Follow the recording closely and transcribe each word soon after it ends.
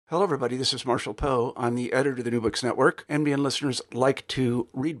Hello, everybody. This is Marshall Poe. I'm the editor of the New Books Network. NBN listeners like to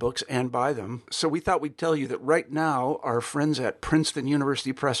read books and buy them. So we thought we'd tell you that right now, our friends at Princeton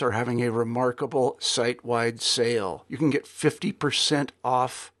University Press are having a remarkable site-wide sale. You can get 50%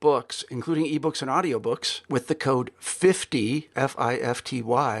 off books, including ebooks and audiobooks, with the code 50,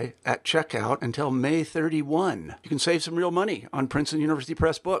 F-I-F-T-Y, at checkout until May 31. You can save some real money on Princeton University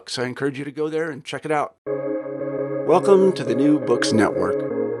Press books. I encourage you to go there and check it out. Welcome to the New Books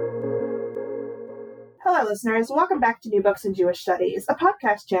Network. Hello, listeners. Welcome back to New Books in Jewish Studies, a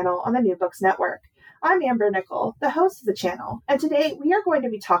podcast channel on the New Books Network. I'm Amber Nickel, the host of the channel, and today we are going to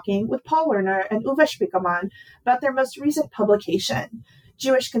be talking with Paul Lerner and Uwe Spiegelman about their most recent publication,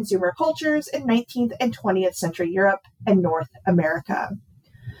 Jewish Consumer Cultures in 19th and 20th Century Europe and North America.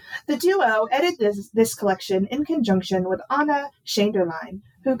 The duo edited this collection in conjunction with Anna Schneiderlein,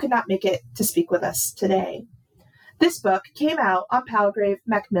 who could not make it to speak with us today. This book came out on Palgrave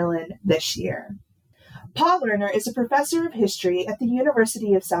Macmillan this year. Paul Lerner is a professor of history at the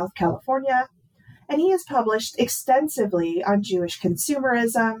University of South California, and he has published extensively on Jewish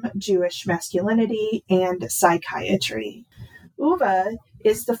consumerism, Jewish masculinity, and psychiatry. Uwe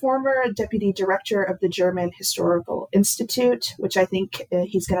is the former deputy director of the German Historical Institute, which I think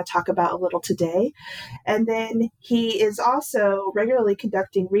he's going to talk about a little today. And then he is also regularly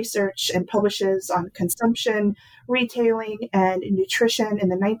conducting research and publishes on consumption, retailing, and nutrition in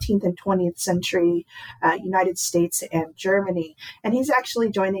the 19th and 20th century United States and Germany. And he's actually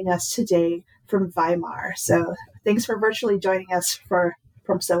joining us today from Weimar. So thanks for virtually joining us from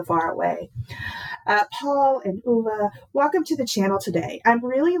so far away. Paul and Uwe, welcome to the channel today. I'm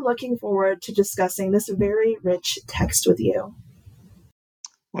really looking forward to discussing this very rich text with you.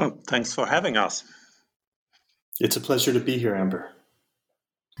 Well, thanks for having us. It's a pleasure to be here, Amber.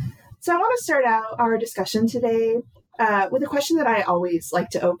 So I want to start out our discussion today with a question that I always like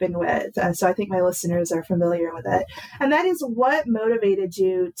to open with, so I think my listeners are familiar with it, and that is, what motivated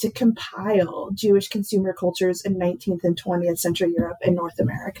you to compile Jewish consumer cultures in 19th and 20th century Europe and North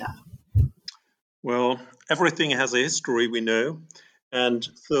America? Well, everything has a history, we know, and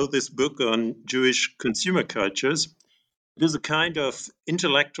so this book on Jewish consumer cultures, it is a kind of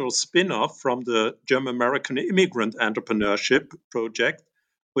intellectual spin-off from the German-American immigrant entrepreneurship project,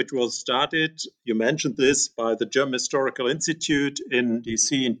 which was started, you mentioned this, by the German Historical Institute in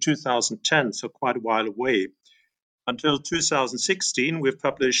DC in 2010, so quite a while away. Until 2016, we've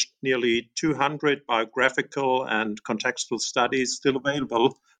published nearly 200 biographical and contextual studies still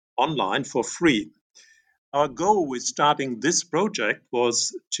available online for free. Our goal with starting this project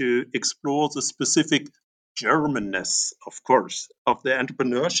was to explore the specific Germanness, of course, of the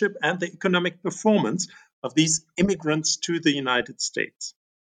entrepreneurship and the economic performance of these immigrants to the United States.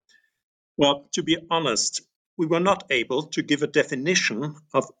 Well, to be honest, we were not able to give a definition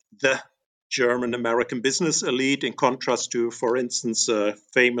of the German-American business elite in contrast to, for instance,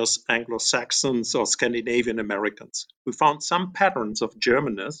 famous Anglo-Saxons or Scandinavian Americans. We found some patterns of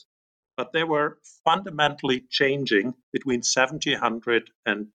Germanness, but they were fundamentally changing between 1700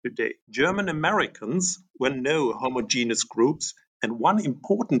 and today. German Americans were no homogeneous groups, and one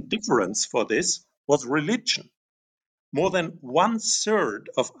important difference for this was religion. More than 1/3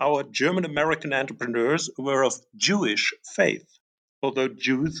 of our German American entrepreneurs were of Jewish faith, although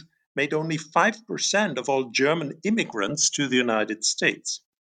Jews made only 5% of all German immigrants to the United States.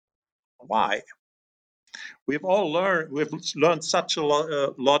 Why? We've learned such a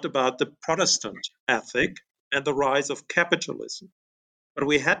lot about the Protestant ethic and the rise of capitalism, but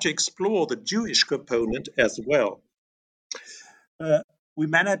we had to explore the Jewish component as well. We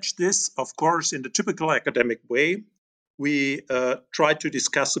managed this, of course, in the typical academic way. We tried to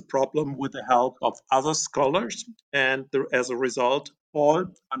discuss the problem with the help of other scholars, and as a result, Paul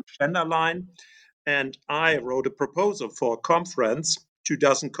and Schneiderlein and I wrote a proposal for a conference.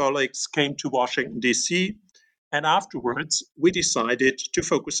 24 colleagues came to Washington, D.C., and afterwards we decided to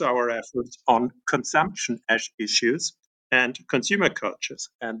focus our efforts on consumption issues and consumer cultures.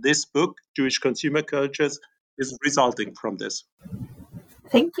 And this book, Jewish Consumer Cultures, is resulting from this.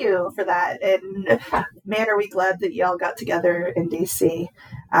 Thank you for that. And man, are we glad that y'all got together in DC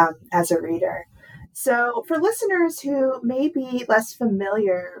as a reader. So for listeners who may be less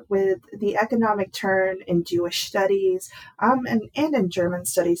familiar with the economic turn in Jewish studies and in German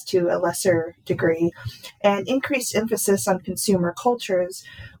studies to a lesser degree, and increased emphasis on consumer cultures,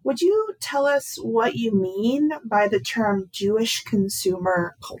 would you tell us what you mean by the term Jewish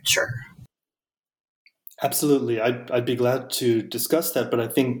consumer culture? Absolutely. I'd be glad to discuss that, but I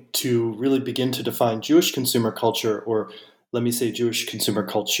think to really begin to define Jewish consumer culture, or let me say Jewish consumer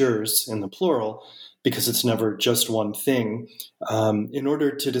cultures in the plural, because it's never just one thing. In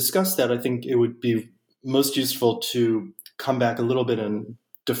order to discuss that, I think it would be most useful to come back a little bit and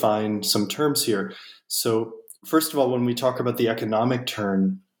define some terms here. So first of all, when we talk about the economic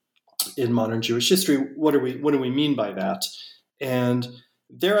turn in modern Jewish history, what do we mean by that? And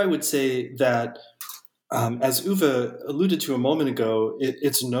there I would say that, as Uwe alluded to a moment ago,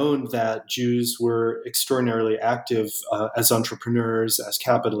 it's known that Jews were extraordinarily active as entrepreneurs, as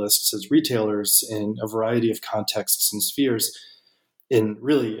capitalists, as retailers in a variety of contexts and spheres, in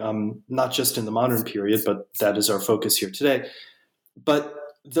really not just in the modern period, but that is our focus here today. But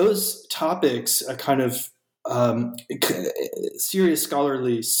those topics, a kind of serious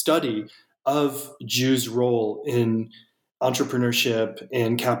scholarly study of Jews' role in entrepreneurship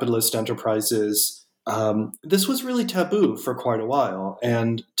in capitalist enterprises, this was really taboo for quite a while.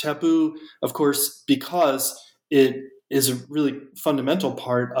 And taboo, of course, because it is a really fundamental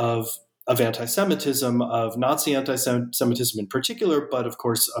part of anti-Semitism, of Nazi anti-Semitism in particular, but of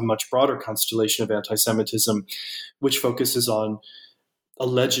course a much broader constellation of anti-Semitism, which focuses on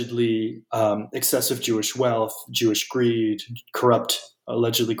allegedly excessive Jewish wealth, Jewish greed,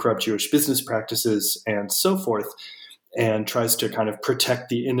 allegedly corrupt Jewish business practices, and so forth, and tries to kind of protect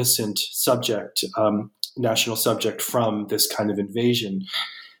the innocent subject, national subject, from this kind of invasion.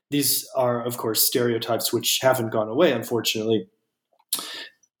 These are, of course, stereotypes which haven't gone away, unfortunately.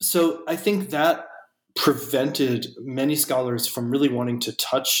 So I think that prevented many scholars from really wanting to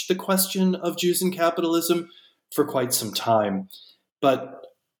touch the question of Jews and capitalism for quite some time. But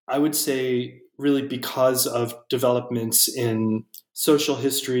I would say really because of developments in social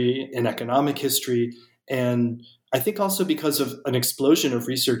history, in economic history, and I think also because of an explosion of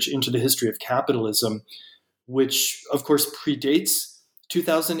research into the history of capitalism, which of course predates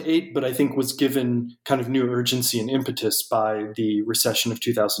 2008, but I think was given kind of new urgency and impetus by the recession of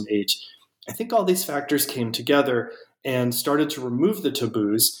 2008. I think all these factors came together and started to remove the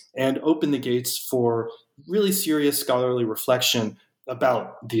taboos and open the gates for really serious scholarly reflection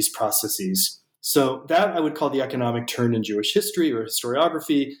about these processes. So that I would call the economic turn in Jewish history or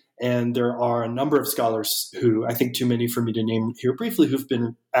historiography. And there are a number of scholars who, I think too many for me to name here briefly, who've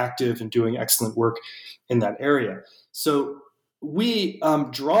been active and doing excellent work in that area. So we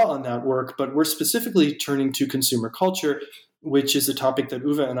draw on that work, but we're specifically turning to consumer culture, which is a topic that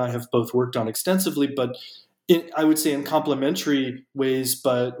Uwe and I have both worked on extensively, but I would say in complementary ways,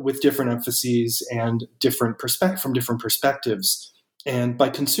 but with different emphases and from different perspectives. And by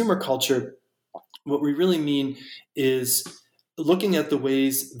consumer culture, what we really mean is looking at the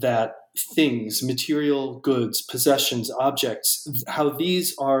ways that things, material goods, possessions, objects, how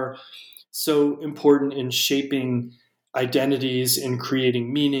these are so important in shaping identities, in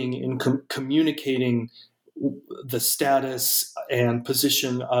creating meaning, in communicating the status and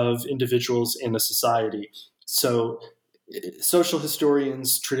position of individuals in a society. So social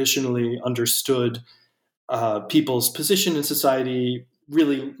historians traditionally understood people's position in society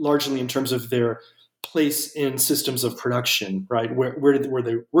really largely in terms of their place in systems of production, right? Were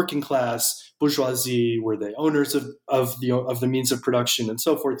they working class, bourgeoisie? Were they owners of the means of production and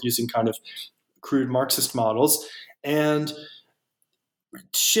so forth, using kind of crude Marxist models? And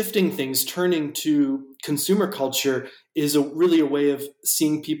shifting things, turning to consumer culture is really a way of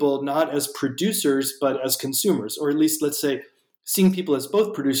seeing people not as producers, but as consumers, or at least let's say seeing people as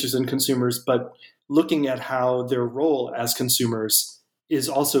both producers and consumers, but looking at how their role as consumers is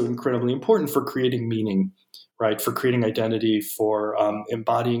also incredibly important for creating meaning, right? For creating identity, for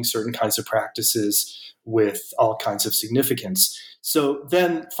embodying certain kinds of practices with all kinds of significance. So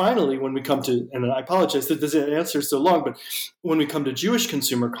then finally, when we come to, and I apologize that this answer is so long, but when we come to Jewish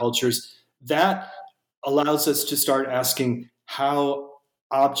consumer cultures, that allows us to start asking how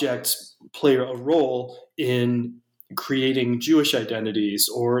objects play a role in creating Jewish identities,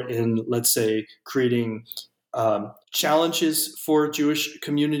 or in, let's say, creating challenges for Jewish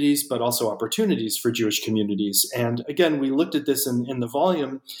communities, but also opportunities for Jewish communities. And again, we looked at this in the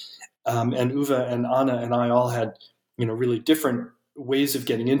volume, and Uwe and Anna and I all had, really different ways of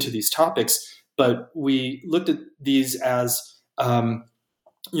getting into these topics, but we looked at these as, from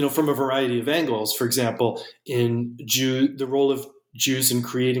a variety of angles. For example, in the role of Jews in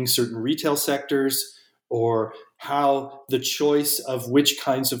creating certain retail sectors, or how the choice of which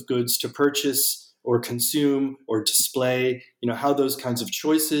kinds of goods to purchase or consume or display, how those kinds of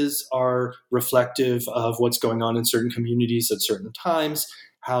choices are reflective of what's going on in certain communities at certain times,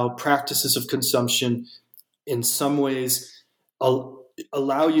 how practices of consumption in some ways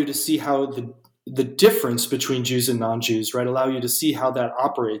allow you to see how the difference between Jews and non-Jews, right, allow you to see how that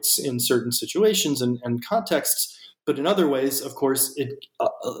operates in certain situations and contexts, But in other ways, of course, it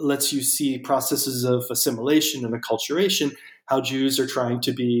lets you see processes of assimilation and acculturation, how Jews are trying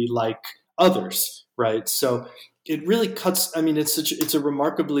to be like others, right? So it really cuts. I mean, it's a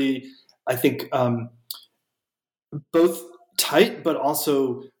remarkably, I think, both tight but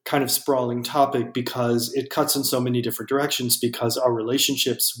also kind of sprawling topic, because it cuts in so many different directions, because our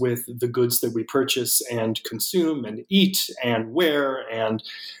relationships with the goods that we purchase and consume and eat and wear and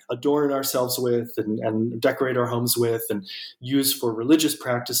adorn ourselves with and decorate our homes with and use for religious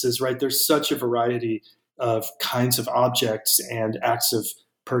practices, right? There's such a variety of kinds of objects and acts of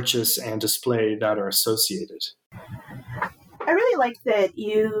purchase and display that are associated. I really like that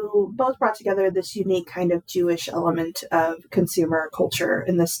you both brought together this unique kind of Jewish element of consumer culture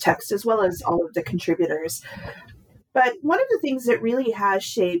in this text, as well as all of the contributors. But one of the things that really has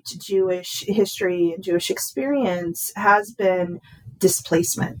shaped Jewish history and Jewish experience has been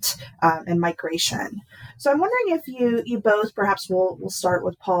displacement and migration. So I'm wondering if you both, perhaps we'll start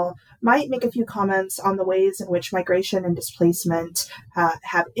with Paul, might make a few comments on the ways in which migration and displacement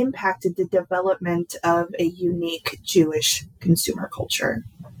have impacted the development of a unique Jewish consumer culture.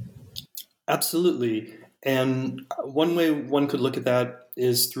 Absolutely. And one way one could look at that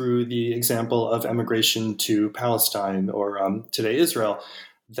is through the example of emigration to Palestine, or today Israel,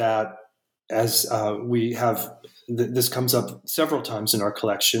 that as we have, this comes up several times in our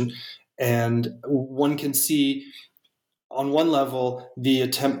collection, and one can see on one level the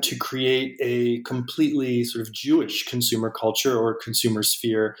attempt to create a completely sort of Jewish consumer culture or consumer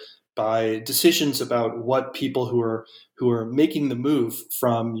sphere by decisions about what people who are making the move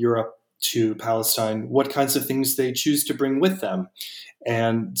from Europe to Palestine, what kinds of things they choose to bring with them.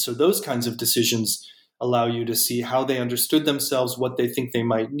 And so those kinds of decisions allow you to see how they understood themselves, what they think they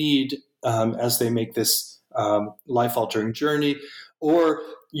might need as they make this life-altering journey. Or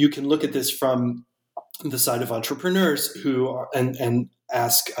you can look at this from the side of entrepreneurs who are, and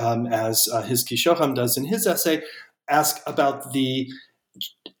ask, as Hizki Shoham does in his essay, ask about the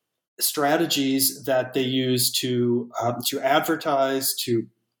strategies that they use to advertise, to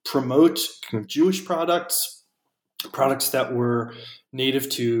promote kind of Jewish products that were native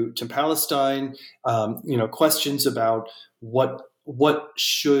to Palestine. Questions about what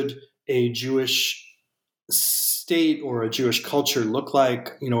should a Jewish state or a Jewish culture look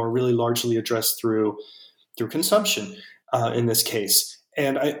like, are really largely addressed through consumption in this case.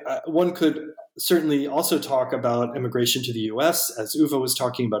 And one could certainly also talk about immigration to the U.S., as Uwe was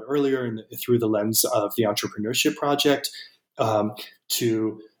talking about earlier, through the lens of the Entrepreneurship Project,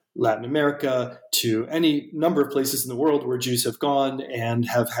 to Latin America, to any number of places in the world where Jews have gone and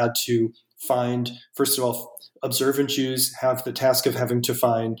have had to find, first of all, observant Jews have the task of having to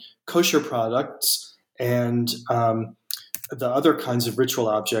find kosher products and the other kinds of ritual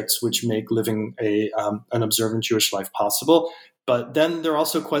objects which make living an observant Jewish life possible. But then there are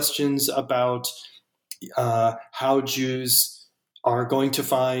also questions about how Jews are going to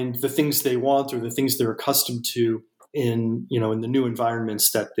find the things they want or the things they're accustomed to in the new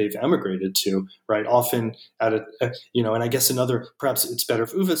environments that they've emigrated to, right? Often and I guess perhaps it's better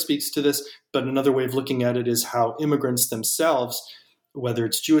if Uwe speaks to this, but another way of looking at it is how immigrants themselves, whether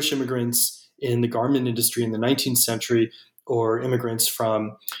it's Jewish immigrants in the garment industry in the 19th century or immigrants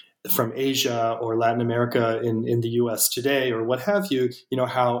from Asia or Latin America in the U.S. today, or what have you,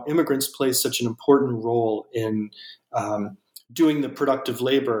 how immigrants play such an important role in doing the productive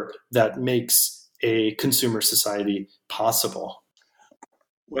labor that makes a consumer society possible.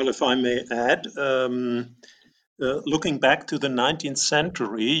 Well, if I may add, looking back to the 19th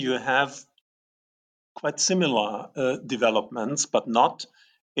century, you have quite similar developments, but not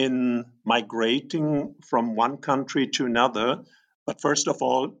in migrating from one country to another, but first of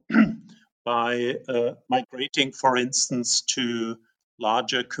all, by migrating, for instance, to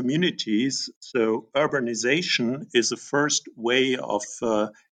larger communities. So urbanization is the first way of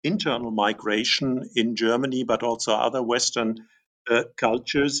internal migration in Germany, but also other Western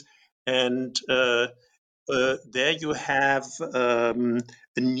cultures. And there you have a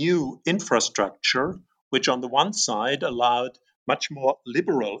new infrastructure, which on the one side allowed much more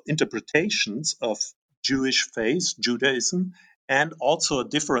liberal interpretations of Jewish faith, Judaism, and also a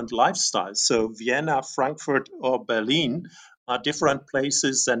different lifestyle. So Vienna, Frankfurt, or Berlin are different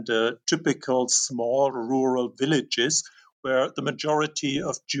places than the typical small rural villages where the majority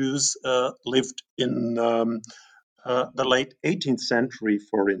of Jews lived in the late 18th century,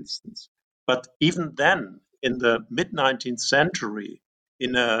 for instance. But even then, in the mid-19th century,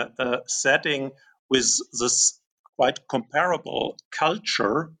 in a setting with this quite comparable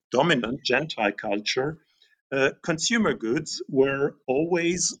culture, dominant Gentile culture, consumer goods were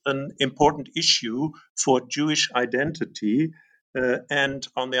always an important issue for Jewish identity. And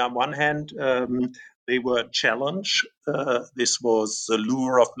on the one hand, they were challenged. This was the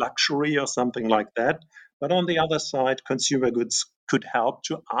lure of luxury or something like that. But on the other side, consumer goods could help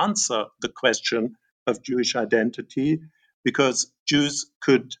to answer the question of Jewish identity, because Jews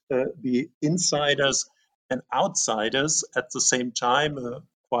could be insiders and outsiders at the same time. A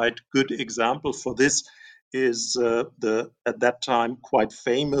quite good example for this is the at that time quite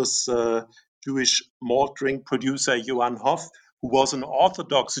famous Jewish malt drink producer Johann Hoff, who was an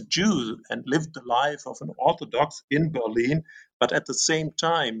Orthodox Jew and lived the life of an Orthodox in Berlin, but at the same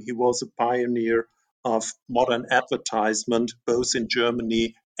time he was a pioneer of modern advertisement, both in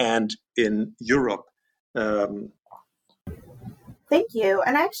Germany and in Europe. Thank you.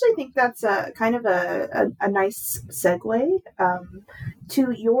 And I actually think that's a kind of a nice segue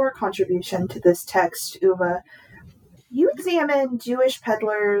to your contribution to this text, Uwe. You examine Jewish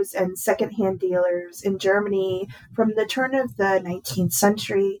peddlers and secondhand dealers in Germany from the turn of the 19th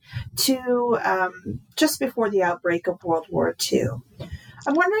century to just before the outbreak of World War II.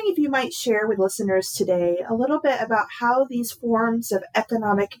 I'm wondering if you might share with listeners today a little bit about how these forms of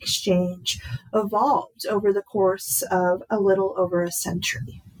economic exchange evolved over the course of a little over a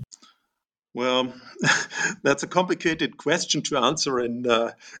century. Well, that's a complicated question to answer in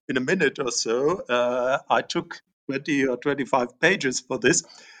a minute or so. I took 20 or 25 pages for this.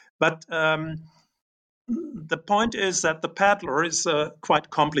 But the point is that the peddler is a quite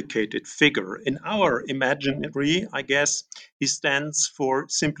complicated figure. In our imaginary, I guess, he stands for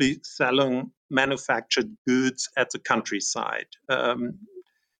simply selling manufactured goods at the countryside.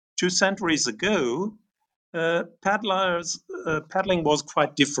 2 centuries ago, peddling was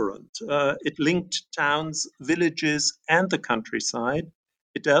quite different. It linked towns, villages, and the countryside.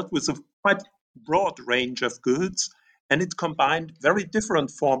 It dealt with a quite broad range of goods, and it combined very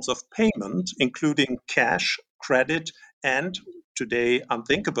different forms of payment, including cash, credit, and, today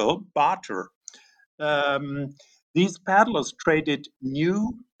unthinkable, barter. These peddlers traded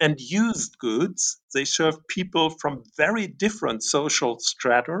new and used goods. They served people from very different social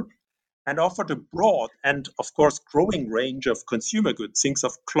strata and offered a broad and, of course, growing range of consumer goods, things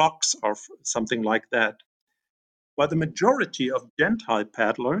of clocks or something like that. While the majority of Gentile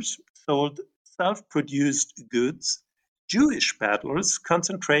peddlers sold self-produced goods, Jewish peddlers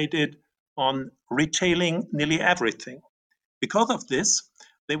concentrated on retailing nearly everything. Because of this,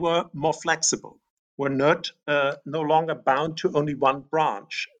 they were more flexible, were no longer bound to only one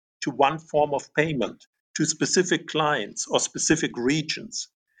branch, to one form of payment, to specific clients or specific regions.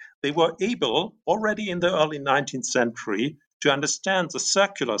 They were able, already in the early 19th century, to understand the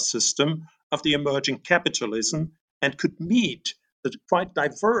circular system of the emerging capitalism and could meet the quite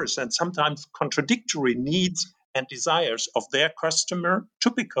diverse and sometimes contradictory needs and desires of their customer,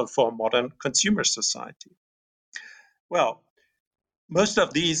 typical for a modern consumer society. Well, most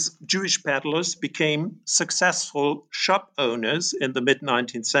of these Jewish peddlers became successful shop owners in the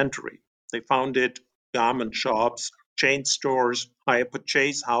mid-19th century. They founded garment shops, chain stores, hire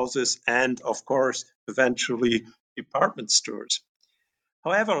purchase houses, and, of course, eventually department stores.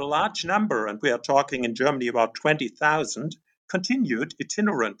 However, a large number, and we are talking in Germany about 20,000, continued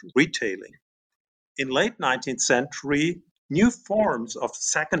itinerant retailing. In late 19th century, new forms of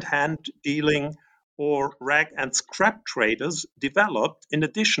second-hand dealing or rag and scrap traders developed in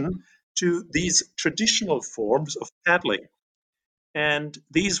addition to these traditional forms of peddling. And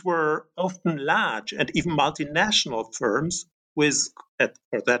these were often large and even multinational firms with, at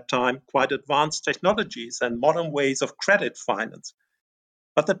that time, quite advanced technologies and modern ways of credit finance.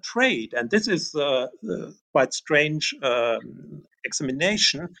 But the trade, and this is quite strange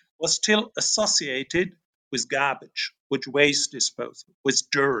examination, was still associated with garbage, with waste disposal, with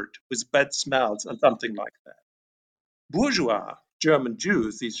dirt, with bad smells, and something like that. Bourgeois German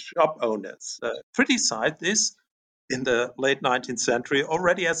Jews, these shop owners, criticized this in the late 19th century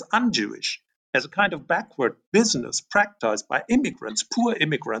already as un-Jewish, as a kind of backward business practiced by immigrants, poor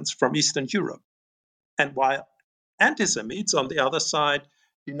immigrants from Eastern Europe. And while anti-Semites, on the other side,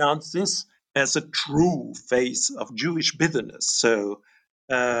 denounced this as a true face of Jewish business. So,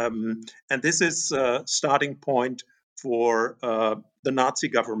 and this is a starting point for the Nazi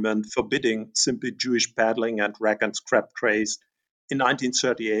government forbidding simply Jewish peddling and rag and scrap trades in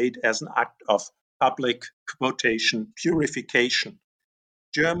 1938 as an act of public quotation purification.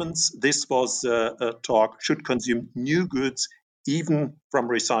 Germans, this was a talk, should consume new goods even from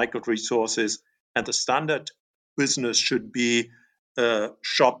recycled resources, and the standard business should be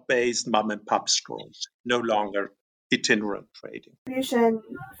shop-based mom-and-pop stores, no longer itinerant trading. Contribution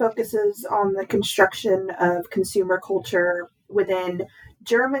focuses on the construction of consumer culture within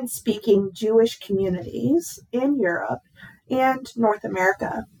German-speaking Jewish communities in Europe and North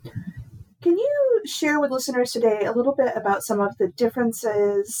America. Can you share with listeners today a little bit about some of the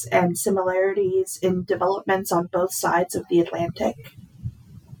differences and similarities in developments on both sides of the Atlantic?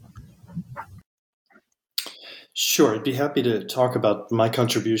 Sure, I'd be happy to talk about my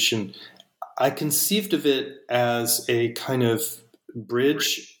contribution. I conceived of it as a kind of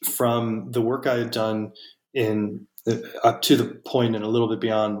bridge from the work I had done in up to the point and a little bit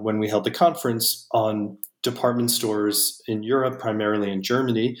beyond when we held the conference on department stores in Europe, primarily in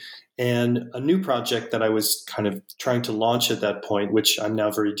Germany, and a new project that I was kind of trying to launch at that point, which I'm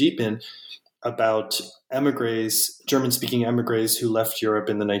now very deep in, about emigres, German-speaking emigres who left Europe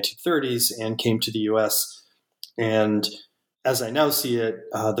in the 1930s and came to the US. And as I now see it,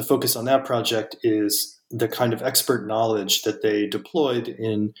 the focus on that project is the kind of expert knowledge that they deployed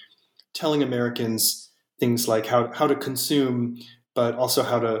in telling Americans things like how to consume, but also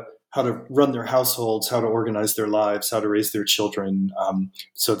how to run their households, how to organize their lives, how to raise their children.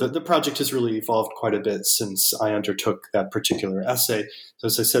 So the project has really evolved quite a bit since I undertook that particular essay. So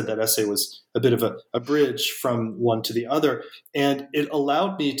as I said, that essay was a bit of a bridge from one to the other, and it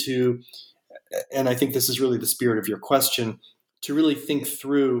allowed me to, and I think this is really the spirit of your question, to really think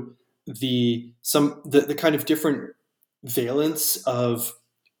through the kind of different valence of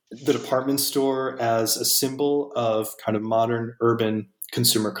the department store as a symbol of kind of modern urban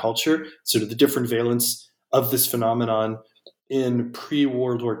consumer culture, sort of the different valence of this phenomenon in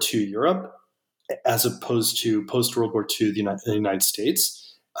pre-World War II Europe as opposed to post-World War II the United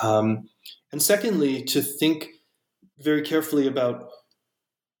States. And secondly, to think very carefully about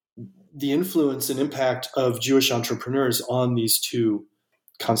the influence and impact of Jewish entrepreneurs on these two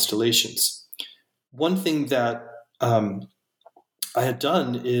constellations. One thing that I had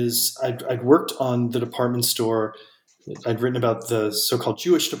done is I'd worked on the department store. I'd written about the so-called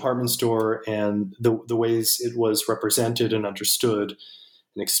Jewish department store and the ways it was represented and understood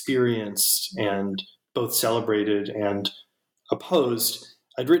and experienced and both celebrated and opposed.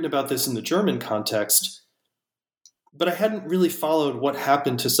 I'd written about this in the German context, but I hadn't really followed what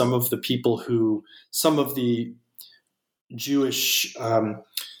happened to some of the Jewish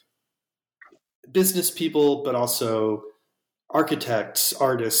business people, but also architects,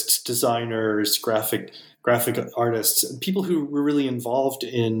 artists, designers, graphic artists, and people who were really involved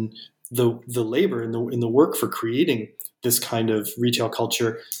in the labor in the work for creating this kind of retail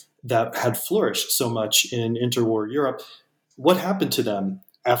culture that had flourished so much in interwar Europe. What happened to them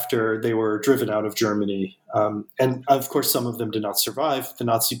after they were driven out of Germany? And of course, some of them did not survive the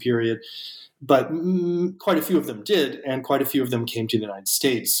Nazi period, but quite a few of them did, and quite a few of them came to the United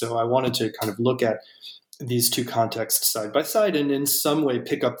States. So I wanted to kind of look at these two contexts side by side and in some way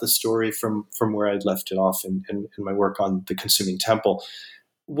pick up the story from where I'd left it off in my work on the consuming temple.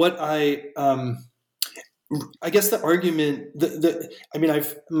 What I guess the argument,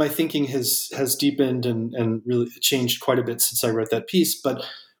 my thinking has deepened and really changed quite a bit since I wrote that piece. But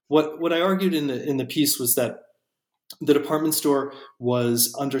what I argued in the piece was that the department store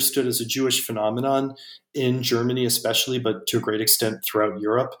was understood as a Jewish phenomenon in Germany, especially, but to a great extent throughout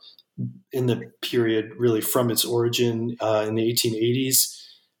Europe in the period really from its origin in the 1880s.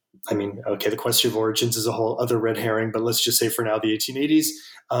 I mean, okay, the question of origins is a whole other red herring, but let's just say for now the 1880s,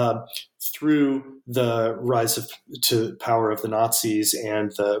 through the rise to power of the Nazis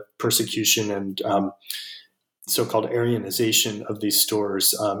and the persecution and so-called Aryanization of these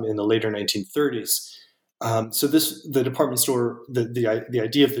stores in the later 1930s. So the department store, the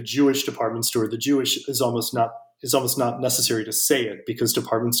idea of the Jewish department store, the Jewish is almost not necessary to say it, because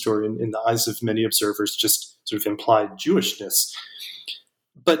department store in the eyes of many observers just sort of implied Jewishness.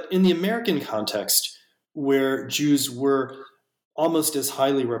 But in the American context, where Jews were almost as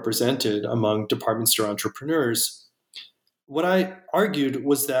highly represented among department store entrepreneurs, what I argued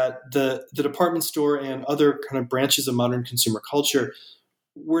was that the department store and other kind of branches of modern consumer culture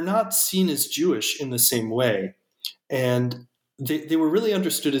were not seen as Jewish in the same way. And they were really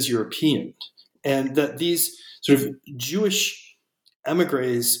understood as European. And that these sort of Jewish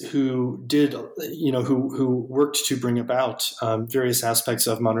emigres who worked to bring about various aspects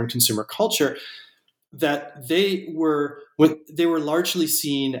of modern consumer culture, that they were largely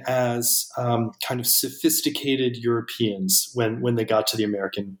seen as kind of sophisticated Europeans when they got to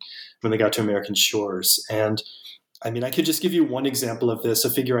American shores. And I mean, I could just give you one example of this, a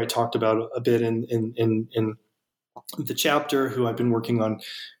figure I talked about a bit in the chapter, who I've been working on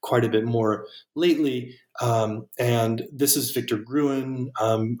quite a bit more lately. And this is Victor Gruen,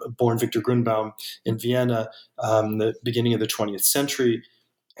 born Victor Grunbaum in Vienna, the beginning of the 20th century.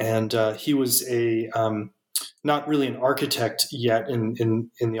 And he was not really an architect yet in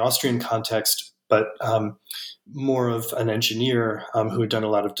the Austrian context, but more of an engineer who had done a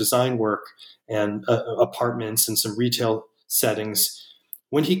lot of design work and apartments and some retail settings.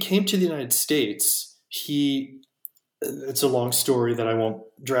 When he came to the United States, it's a long story that I won't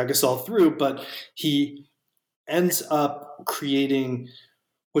drag us all through, but he ends up creating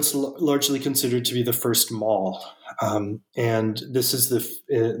what's largely considered to be the first mall. And this is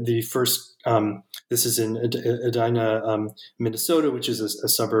the first, this is in Edina, Minnesota, which is a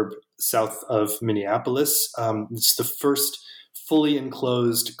suburb south of Minneapolis. It's the first fully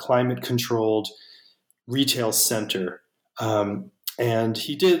enclosed, climate-controlled retail center. And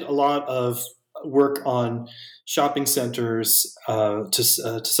he did a lot of work on shopping centers,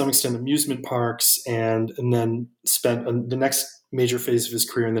 to some extent amusement parks, and then spent the next major phase of his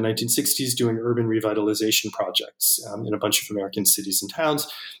career in the 1960s doing urban revitalization projects in a bunch of American cities and towns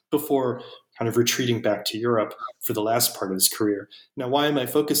before kind of retreating back to Europe for the last part of his career. Now, why am I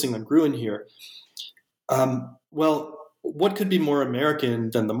focusing on Gruen here? Well, what could be more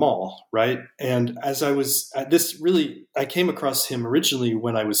American than the mall, right? And as I was at this, I came across him originally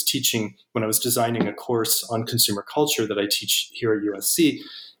when I was designing a course on consumer culture that I teach here at USC.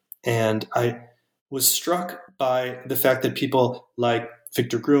 And I was struck by the fact that people like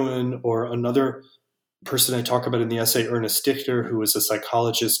Victor Gruen, or another person I talk about in the essay, Ernest Dichter, who was a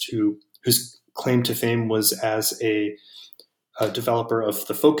psychologist whose claim to fame was as a developer of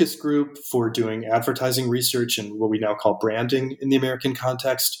the focus group for doing advertising research and what we now call branding in the American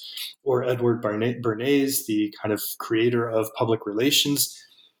context, or Edward Bernays, the kind of creator of public relations,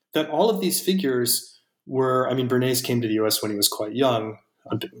 that all of these figures were, Bernays came to the US when he was quite young,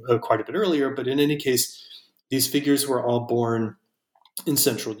 quite a bit earlier, but in any case, these figures were all born in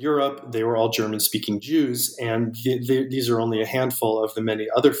Central Europe. They were all German-speaking Jews, and these are only a handful of the many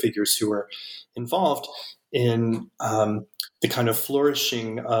other figures who were involved in the kind of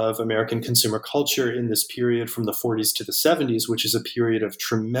flourishing of American consumer culture in this period from the 40s to the 70s, which is a period of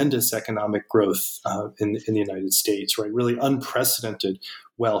tremendous economic growth in the United States, right? Really unprecedented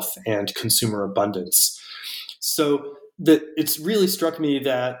wealth and consumer abundance. So it's really struck me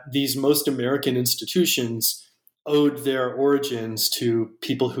that these most American institutions owed their origins to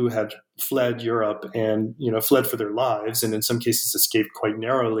people who had fled Europe and fled for their lives, and in some cases escaped quite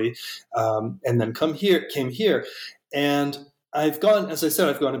narrowly, and then came here. And I've gone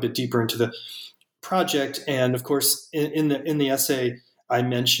a bit deeper into the project, and of course, in the essay, I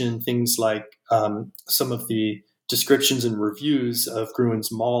mentioned things like some of the descriptions and reviews of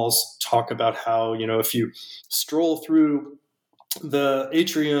Gruen's malls talk about how if you stroll through the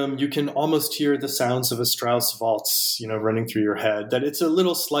atrium, you can almost hear the sounds of a Strauss waltz, running through your head, that it's a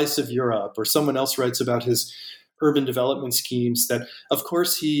little slice of Europe. Or someone else writes about his urban development schemes that, of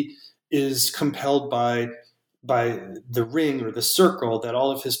course, he is compelled by the ring or the circle, that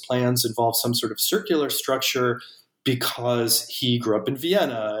all of his plans involve some sort of circular structure because he grew up in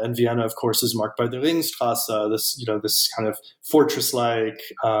Vienna, and Vienna, of course, is marked by the Ringstrasse, this kind of fortress-like,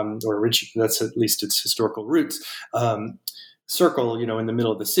 that's at least its historical roots, circle, in the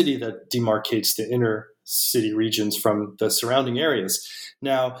middle of the city that demarcates the inner city regions from the surrounding areas.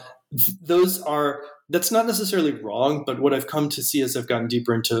 Now, that's not necessarily wrong, but what I've come to see as I've gotten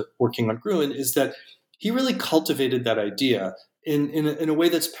deeper into working on Gruen is that he really cultivated that idea in a way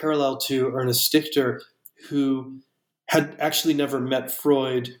that's parallel to Ernest Dichter, who had actually never met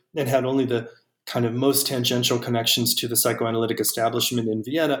Freud and had only the kind of most tangential connections to the psychoanalytic establishment in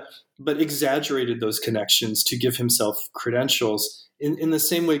Vienna, but exaggerated those connections to give himself credentials. In the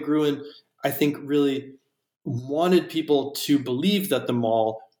same way, Gruen, I think, really wanted people to believe that the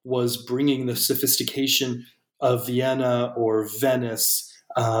mall was bringing the sophistication of Vienna or Venice,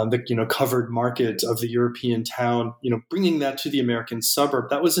 the covered market of the European town, bringing that to the American suburb.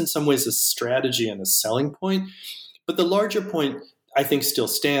 That was in some ways a strategy and a selling point. But the larger point, I think, still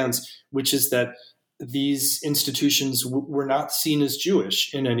stands, which is that these institutions were not seen as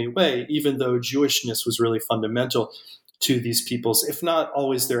Jewish in any way, even though Jewishness was really fundamental to these people's, if not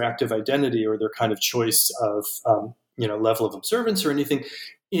always their active identity or their kind of choice of, level of observance or anything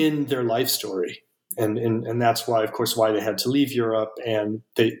in their life story. And that's why, of course, why they had to leave Europe, and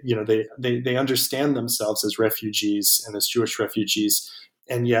they understand themselves as refugees and as Jewish refugees,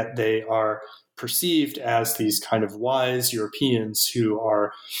 and yet they are perceived as these kind of wise Europeans who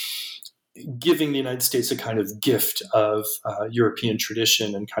are giving the United States a kind of gift of European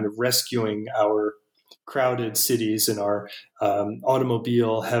tradition and kind of rescuing our crowded cities and our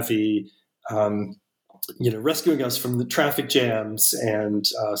automobile heavy, rescuing us from the traffic jams and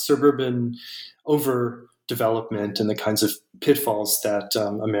suburban overdevelopment and the kinds of pitfalls that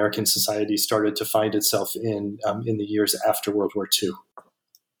American society started to find itself in the years after World War II.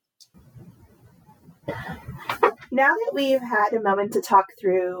 Now that we've had a moment to talk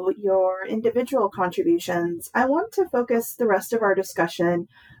through your individual contributions, I want to focus the rest of our discussion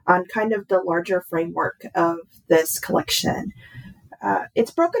on kind of the larger framework of this collection.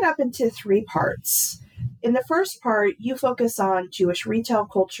 It's broken up into 3 parts. In the first part, you focus on Jewish retail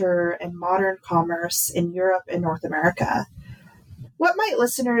culture and modern commerce in Europe and North America. What might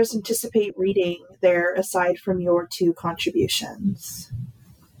listeners anticipate reading there aside from your 2 contributions?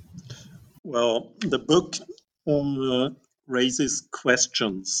 Well, the book raises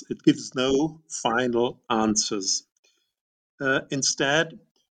questions. It gives no final answers. Instead,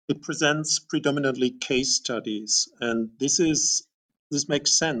 it presents predominantly case studies, and this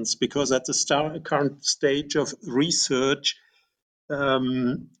makes sense because at the current stage of research,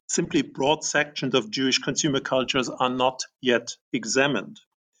 simply broad sections of Jewish consumer cultures are not yet examined.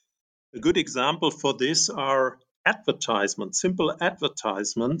 A good example for this are advertisements, simple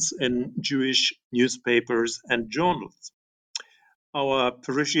advertisements in Jewish newspapers and journals. Our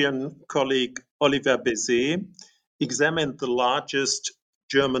Parisian colleague Oliver Bézet examined the largest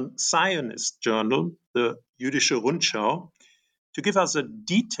German Zionist journal, the Jüdische Rundschau, to give us a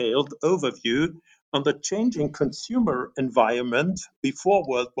detailed overview on the changing consumer environment before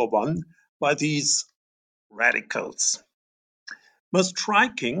World War I by these radicals. Most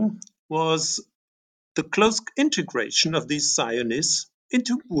striking was the close integration of these Zionists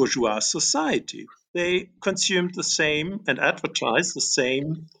into bourgeois society. They consumed the same and advertised the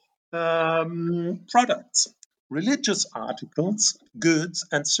same products. Religious articles, goods,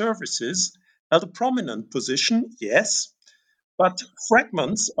 and services held a prominent position, yes, but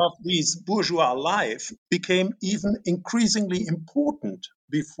fragments of this bourgeois life became even increasingly important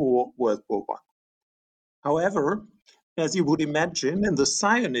before World War I. However, as you would imagine, in the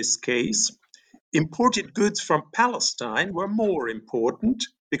Zionist case, imported goods from Palestine were more important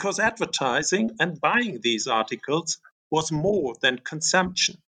because advertising and buying these articles was more than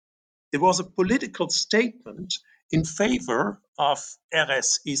consumption. It was a political statement in favor of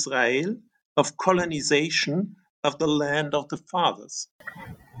Eretz Israel, of colonization of the land of the fathers.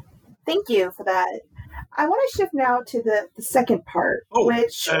 Thank you for that. I want to shift now to the second part,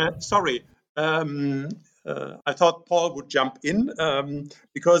 Sorry. I thought Paul would jump in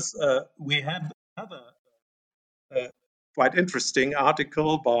because we have another quite interesting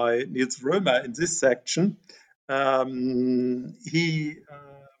article by Niels Römer in this section. He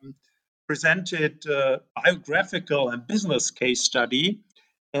presented a biographical and business case study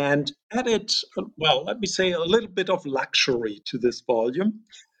and added, let me say, a little bit of luxury to this volume.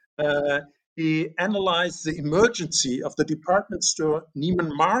 He analyzed the emergency of the department store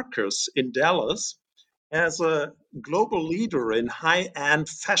Neiman Marcus in Dallas as a global leader in high-end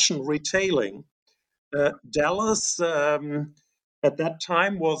fashion retailing. Dallas, at that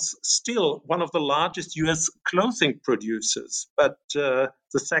time, was still one of the largest U.S. clothing producers, but the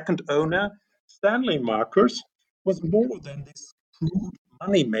second owner, Stanley Marcus, was more than this crude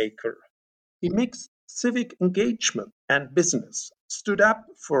moneymaker. He mixed civic engagement and business, stood up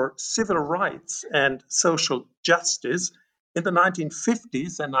for civil rights and social justice in the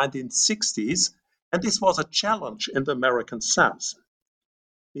 1950s and 1960s, and this was a challenge in the American South.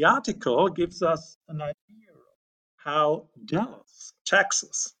 The article gives us an idea of how Dallas,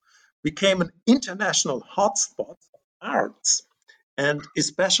 Texas, became an international hotspot for arts and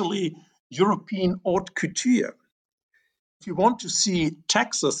especially European haute couture. If you want to see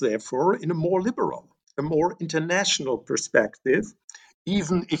Texas, therefore, in a more liberal, a more international perspective,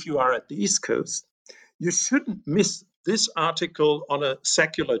 even if you are at the East Coast, you shouldn't miss this article on a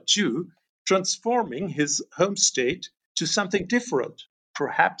secular Jew transforming his home state to something different,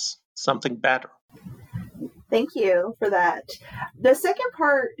 perhaps something better. Thank you for that. The second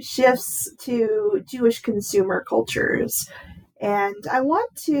part shifts to Jewish consumer cultures. And I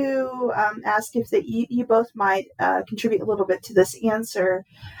want to ask if you both might contribute a little bit to this answer.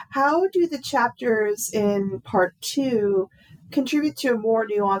 How do the chapters in part 2 contribute to a more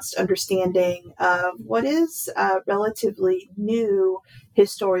nuanced understanding of what is a relatively new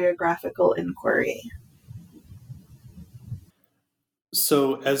historiographical inquiry?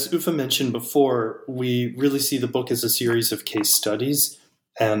 So, as Uffe mentioned before, we really see the book as a series of case studies.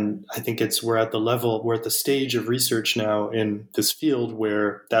 And I think we're at the stage of research now in this field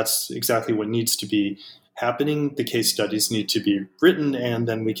where that's exactly what needs to be happening. The case studies need to be written, and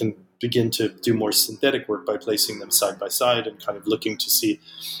then we can begin to do more synthetic work by placing them side by side and kind of looking to see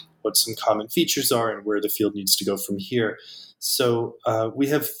what some common features are and where the field needs to go from here. So we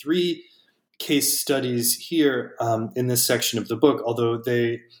have 3 case studies here in this section of the book, although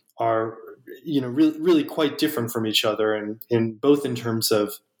they are really quite different from each other, and in both in terms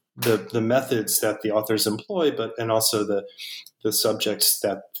of the methods that the authors employ, and also the subjects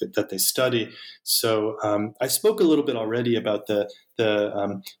that they study. So I spoke a little bit already about the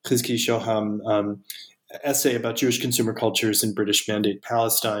Chizki Shoham essay about Jewish consumer cultures in British Mandate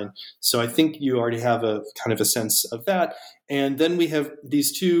Palestine. So I think you already have a kind of a sense of that. And then we have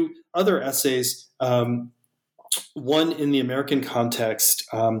these 2 other essays, one in the American context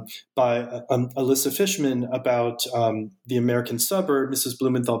by Alyssa Fishman about the American suburb. Mrs.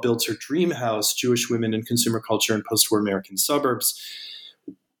 Blumenthal builds her dream house, Jewish women in consumer culture in post-war American suburbs,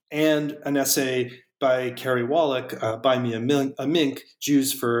 and an essay by Carrie Wallach, Buy Me a Mink,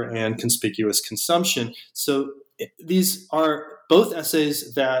 Jews, Fur, and Conspicuous Consumption. So these are both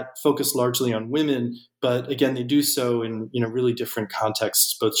essays that focus largely on women, but again, they do so in really different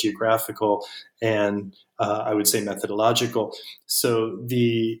contexts, both geographical and I would say methodological. So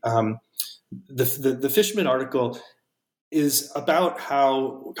the Fishman article is about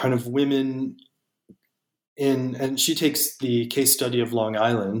how kind of women and she takes the case study of Long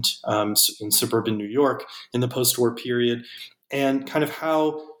Island in suburban New York in the post-war period, and kind of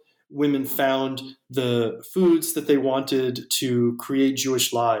how women found the foods that they wanted to create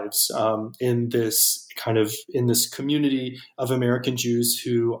Jewish lives in this community of American Jews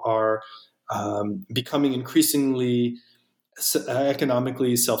who are becoming increasingly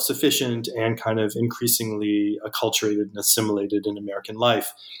economically self-sufficient and kind of increasingly acculturated and assimilated in American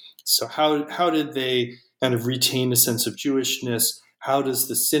life. So how did they kind of retain a sense of Jewishness? How does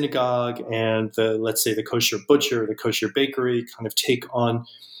the synagogue and let's say the kosher butcher, the kosher bakery kind of take on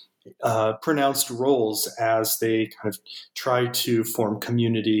pronounced roles as they kind of try to form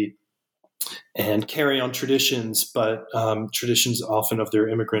community and carry on traditions, but traditions often of their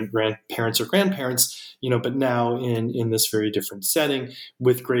immigrant parents or grandparents, but now in this very different setting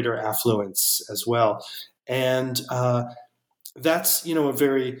with greater affluence as well. And that's, a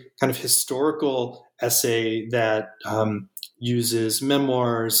very kind of historical essay that uses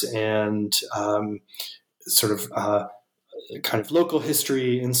memoirs and sort of kind of local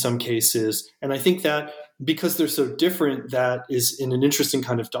history in some cases. And I think that because they're so different, that is in an interesting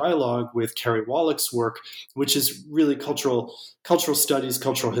kind of dialogue with Carrie Wallach's work, which is really cultural studies,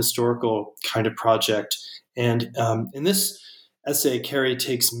 cultural historical kind of project. And in this essay, Carrie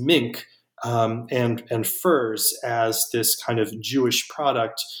takes mink and furs as this kind of Jewish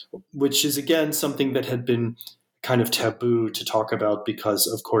product, which is again something that had been kind of taboo to talk about because,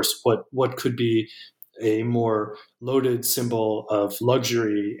 of course, what could be a more loaded symbol of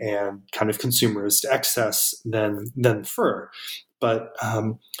luxury and kind of consumerist excess than fur. But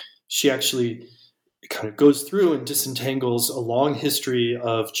she actually kind of goes through and disentangles a long history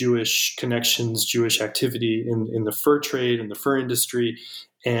of Jewish connections, Jewish activity in the fur trade and the fur industry,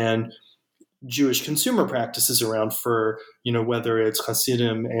 and Jewish consumer practices around fur, whether it's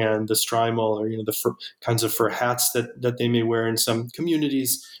Hasidim and the Strymel or, the fur, kinds of fur hats that they may wear in some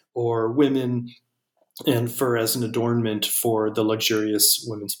communities, or women and fur as an adornment for the luxurious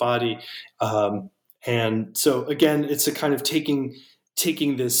women's body. And so again, it's a kind of taking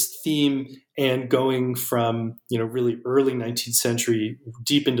this theme and going from, really early 19th century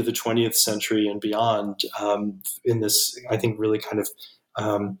deep into the 20th century and beyond in this, I think, really kind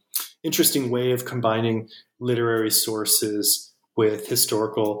of interesting way of combining literary sources with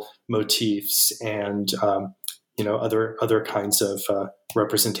historical motifs and, other kinds of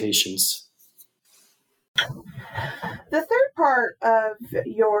representations. The third part of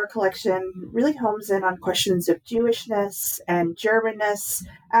your collection really homes in on questions of Jewishness and Germanness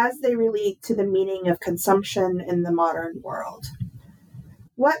as they relate to the meaning of consumption in the modern world.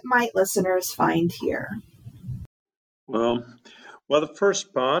 What might listeners find here? Well, the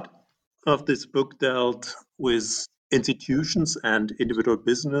first part of this book dealt with institutions and individual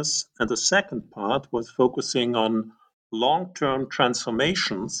business, and the second part was focusing on long-term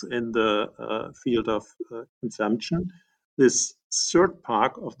transformations in the field of consumption. This third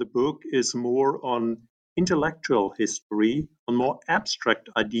part of the book is more on intellectual history, on more abstract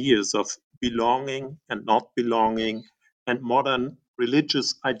ideas of belonging and not belonging, and modern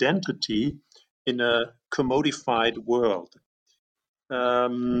religious identity in a commodified world.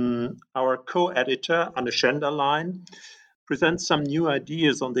 Our co-editor, Anne Schenderlein, presents some new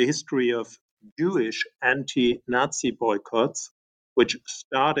ideas on the history of Jewish anti-Nazi boycotts, which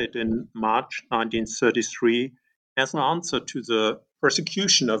started in March 1933 as an answer to the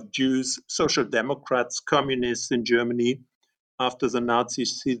persecution of Jews, social democrats, communists in Germany after the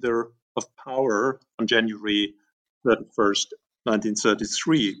Nazis seizure of power on January 31st,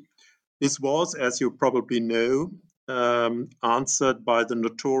 1933. This was, as you probably know, answered by the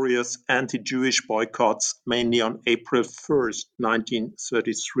notorious anti-Jewish boycotts, mainly on April 1st,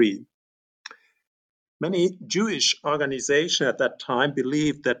 1933. Many Jewish organizations at that time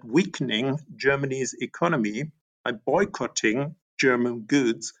believed that weakening Germany's economy by boycotting German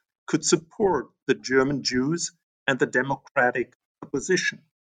goods could support the German Jews and the democratic opposition.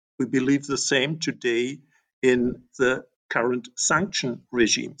 We believe the same today in the current sanction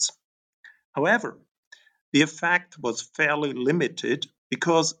regimes. However, the effect was fairly limited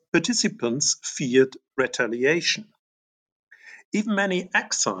because participants feared retaliation. Even many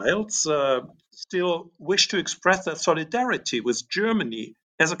exiles still wish to express their solidarity with Germany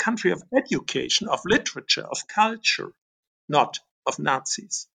as a country of education, of literature, of culture, not of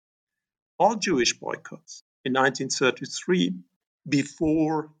Nazis. All Jewish boycotts in 1933,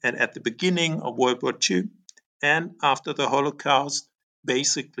 before and at the beginning of World War II, and after the Holocaust,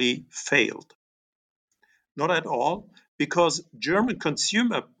 basically failed. Not at all, because German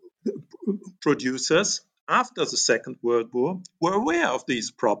consumer producers after the Second World War were aware of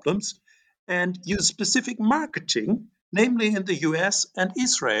these problems and used specific marketing, namely in the US and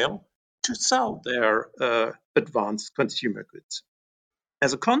Israel, to sell their advanced consumer goods.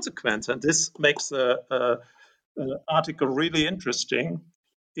 As a consequence, and this makes the article really interesting,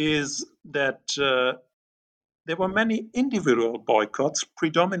 is that there were many individual boycotts,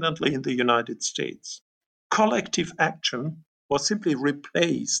 predominantly in the United States. Collective action was simply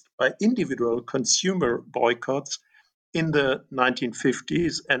replaced by individual consumer boycotts in the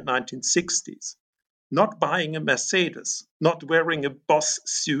 1950s and 1960s. Not buying a Mercedes, not wearing a Boss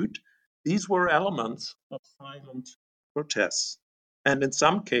suit, these were elements of silent protests. And in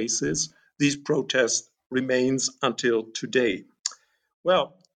some cases, these protests remains until today.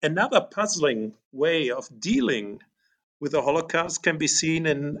 Well, another puzzling way of dealing with the Holocaust can be seen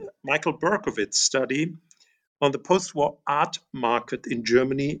in Michael Berkowitz's study on the post-war art market in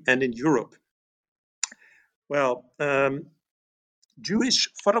Germany and in Europe. Well, Jewish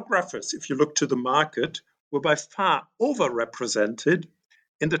photographers, if you look to the market, were by far overrepresented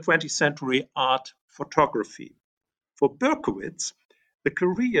in the 20th century art photography. For Berkowitz, the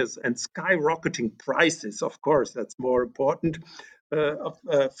careers and skyrocketing prices, of course, that's more important, of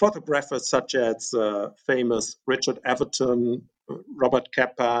photographers such as famous Richard Avedon, Robert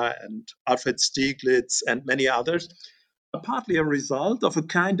Capa, and Alfred Stieglitz, and many others, are partly a result of a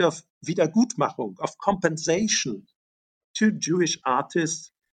kind of Wiedergutmachung, of compensation to Jewish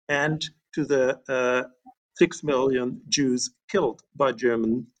artists and to the 6 million Jews killed by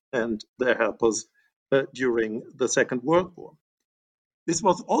Germans and their helpers during the Second World War. This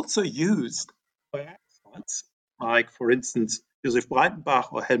was also used by experts, like, for instance, Josef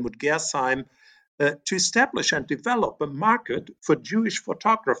Breitenbach or Helmut Gersheim, to establish and develop a market for Jewish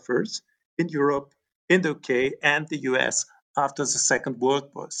photographers in Europe, in the UK, and the US after the Second World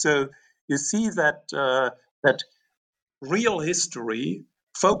War. So you see that that real history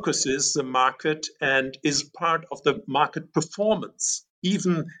focuses the market and is part of the market performance,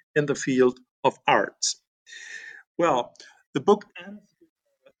 even in the field of arts. Well, the book ends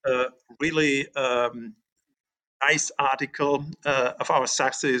with a really nice article of our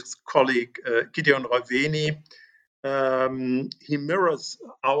Sussex colleague Gideon Raveni. He mirrors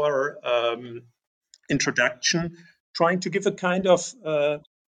our introduction, trying to give a kind of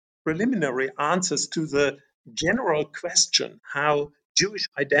preliminary answers to the general question how Jewish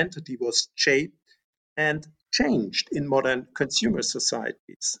identity was shaped and changed in modern consumer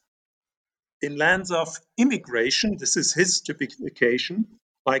societies. In lands of immigration, this is his typification,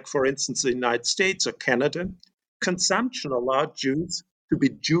 like, for instance, the United States or Canada, consumption allowed Jews to be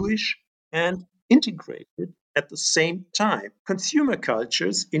Jewish and integrated at the same time. Consumer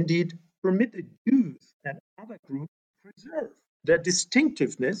cultures indeed permitted Jews and other groups to preserve their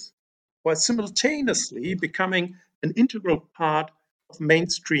distinctiveness while simultaneously becoming an integral part of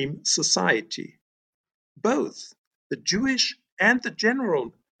mainstream society. Both the Jewish and the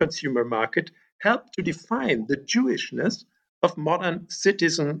general consumer market help to define the Jewishness of modern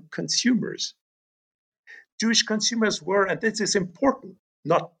citizen consumers. Jewish consumers were, and this is important,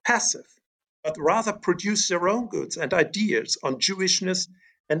 not passive, but rather produced their own goods and ideas on Jewishness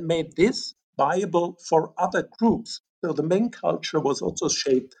and made this viable for other groups. So the main culture was also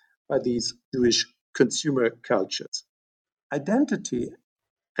shaped by these Jewish consumer cultures. Identity,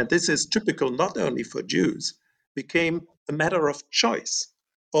 and this is typical not only for Jews, became a matter of choice,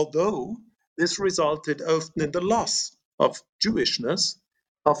 although this resulted often in the loss of Jewishness,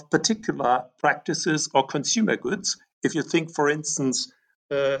 of particular practices or consumer goods. If you think, for instance,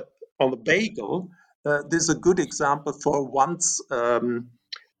 on the bagel, this is a good example for once a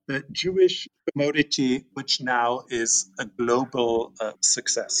Jewish commodity, which now is a global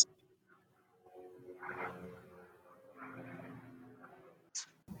success.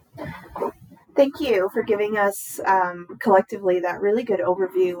 Thank you for giving us collectively that really good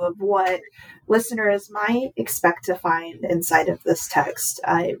overview of what listeners might expect to find inside of this text.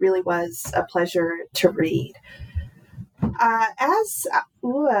 It really was a pleasure to read. As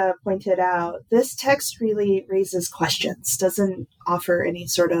Ua pointed out, this text really raises questions, doesn't offer any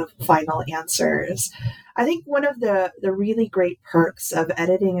sort of final answers. I think one of the really great perks of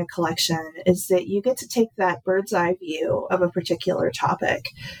editing a collection is that you get to take that bird's eye view of a particular topic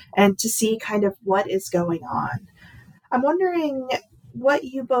and to see kind of what is going on. I'm wondering what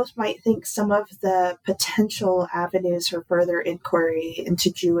you both might think some of the potential avenues for further inquiry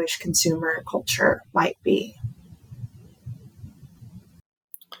into Jewish consumer culture might be.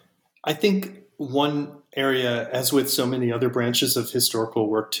 I think one area, as with so many other branches of historical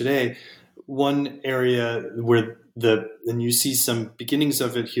work today, one area where and you see some beginnings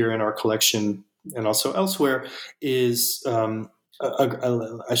of it here in our collection and also elsewhere, is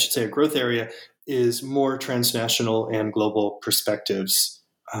I should say a growth area, is more transnational and global perspectives.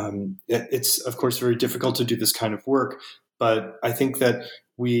 It's, of course, very difficult to do this kind of work, but I think that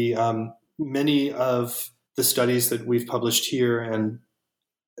we, many of the studies that we've published here and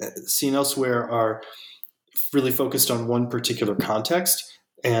seen elsewhere are really focused on one particular context,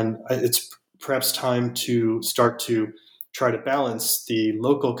 and it's perhaps time to start to try to balance the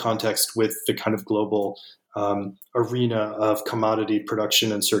local context with the kind of global arena of commodity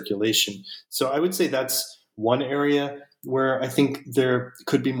production and circulation. So I would say that's one area where I think there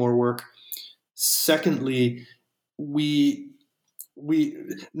could be more work. Secondly, we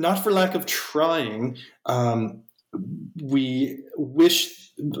not for lack of trying, we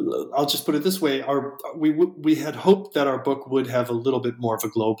wish, I'll just put it this way, we had hoped that our book would have a little bit more of a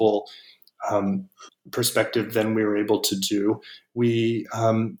global perspective than we were able to do. We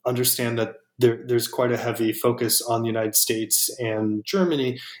understand that there's quite a heavy focus on the United States and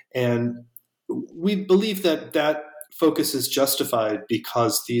Germany, and we believe that that focus is justified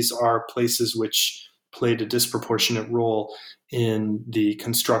because these are places which played a disproportionate role in the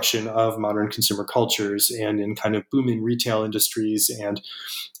construction of modern consumer cultures and in kind of booming retail industries and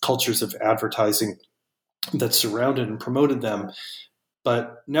cultures of advertising that surrounded and promoted them.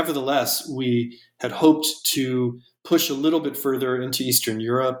 But nevertheless, we had hoped to push a little bit further into Eastern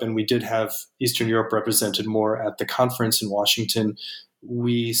Europe, and we did have Eastern Europe represented more at the conference in Washington.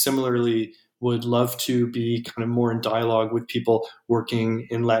 We similarly would love to be kind of more in dialogue with people working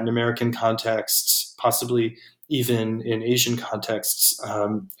in Latin American contexts, possibly even in Asian contexts,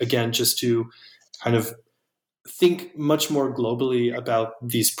 again, just to kind of think much more globally about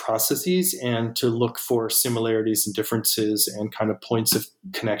these processes and to look for similarities and differences and kind of points of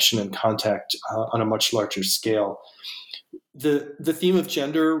connection and contact on a much larger scale. The theme of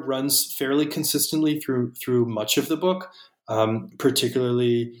gender runs fairly consistently through much of the book,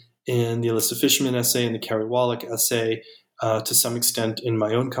 particularly in the Alyssa Fishman essay and the Carrie Wallach essay, to some extent in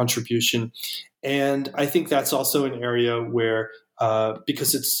my own contribution. And I think that's also an area where,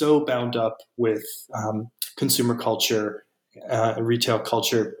 because it's so bound up with consumer culture, retail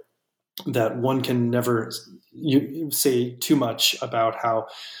culture, that one can never say too much about how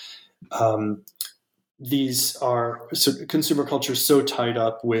these are consumer culture so tied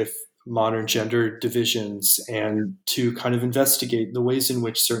up with modern gender divisions, and to kind of investigate the ways in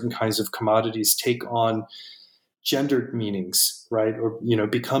which certain kinds of commodities take on gendered meanings, right? Or,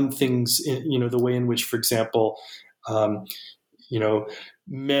 become things, the way in which, for example,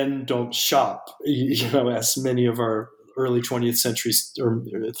 men don't shop, as many of our early 20th century or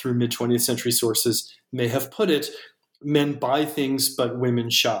through mid 20th century sources may have put it. Men buy things, but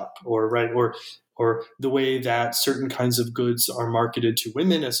women shop, or the way that certain kinds of goods are marketed to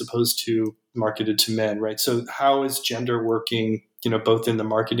women as opposed to marketed to men, right? So how is gender working, both in the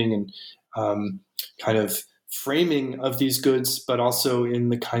marketing and kind of framing of these goods, but also in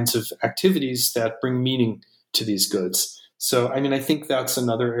the kinds of activities that bring meaning to these goods? So, I think that's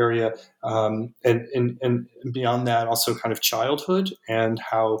another area, and beyond that, also kind of childhood and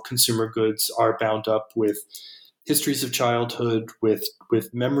how consumer goods are bound up with histories of childhood, with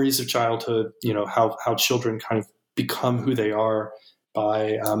memories of childhood. How children kind of become who they are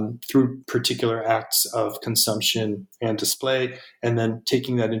by through particular acts of consumption and display, and then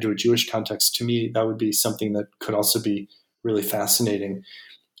taking that into a Jewish context. To me, that would be something that could also be really fascinating.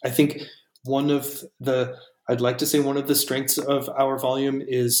 I think I'd like to say one of the strengths of our volume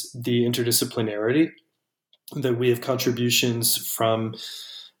is the interdisciplinarity, that we have contributions from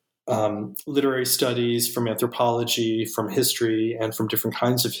literary studies, from anthropology, from history, and from different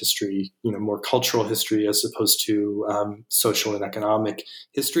kinds of history, more cultural history as opposed to social and economic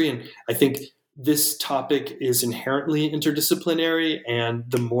history. And I think this topic is inherently interdisciplinary, and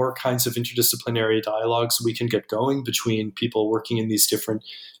the more kinds of interdisciplinary dialogues we can get going between people working in these different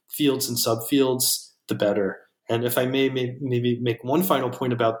fields and subfields, the better. And if I may maybe make one final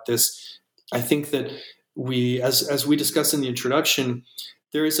point about this, I think that we, as we discussed in the introduction,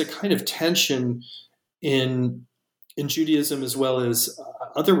 there is a kind of tension in Judaism as well as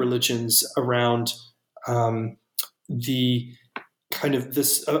other religions around the kind of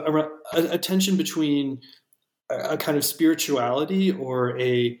this a tension between a kind of spirituality or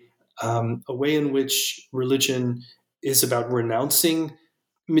a way in which religion is about renouncing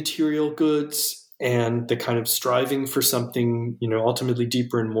material goods and the kind of striving for something, ultimately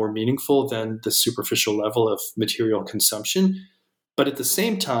deeper and more meaningful than the superficial level of material consumption. But at the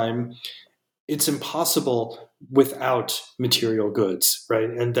same time, it's impossible without material goods, right?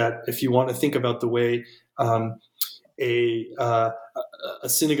 And that if you want to think about the way a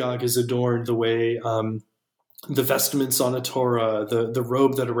synagogue is adorned, the way the vestments on a Torah, the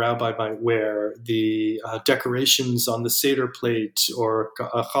robe that a rabbi might wear, the decorations on the Seder plate or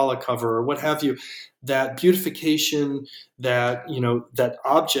a challah cover or what have you, that beautification, that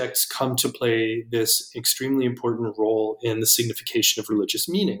objects come to play this extremely important role in the signification of religious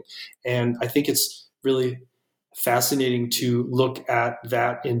meaning. And I think it's really fascinating to look at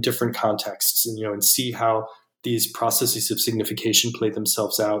that in different contexts and see how these processes of signification play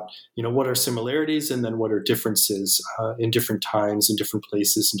themselves out. What are similarities and then what are differences in different times, in different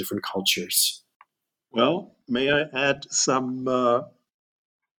places, in different cultures? Well, may I add some,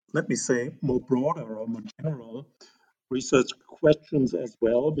 let me say, more broader or more general research questions as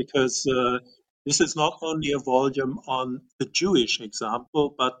well, because this is not only a volume on the Jewish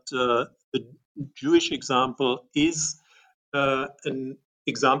example, but the Jewish example is an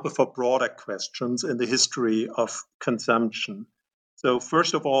example for broader questions in the history of consumption. So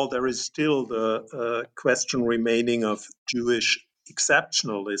first of all, there is still the question remaining of Jewish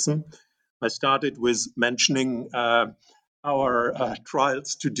exceptionalism. I started with mentioning our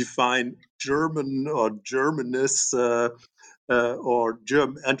trials to define German or Germanness or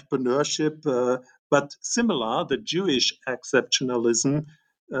German entrepreneurship, but similar, the Jewish exceptionalism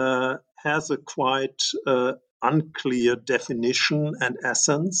has a quite unclear definition and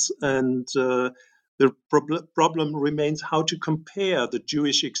essence, and the problem remains how to compare the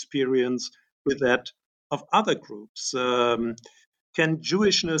Jewish experience with that of other groups. Can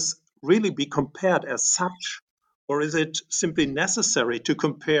Jewishness really be compared as such, or is it simply necessary to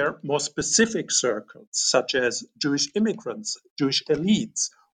compare more specific circles, such as Jewish immigrants, Jewish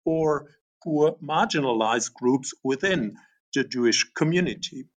elites, or poor marginalized groups within the Jewish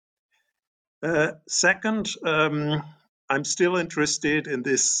community? Second, I'm still interested in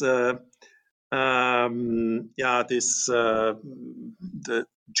this, the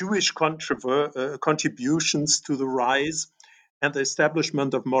Jewish contributions to the rise and the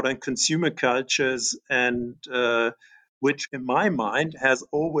establishment of modern consumer cultures, and which, in my mind, has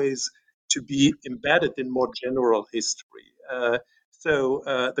always to be embedded in more general history. So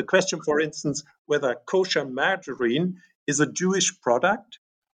the question, for instance, whether kosher margarine is a Jewish product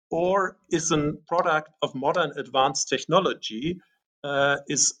or is a product of modern advanced technology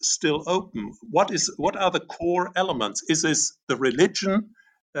is still open. What are the core elements? Is this the religion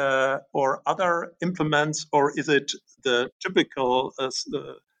or other implements, or is it the typical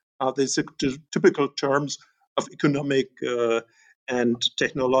typical terms of economic and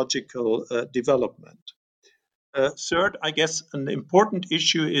technological development? Third, I guess an important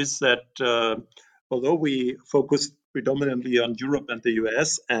issue is that although we focus predominantly on Europe and the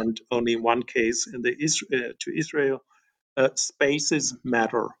US, and only in one case in to Israel, spaces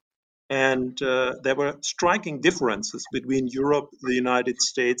matter. And there were striking differences between Europe, the United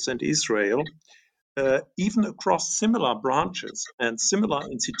States, and Israel, even across similar branches and similar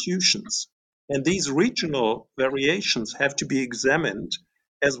institutions. And these regional variations have to be examined,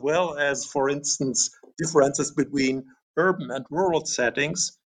 as well as, for instance, differences between urban and rural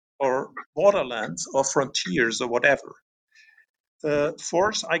settings, or borderlands, or frontiers, or whatever.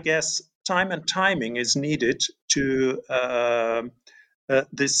 Fourth, I guess, time and timing is needed to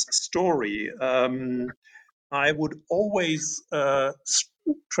this story. I would always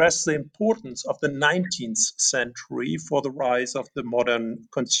stress the importance of the 19th century for the rise of the modern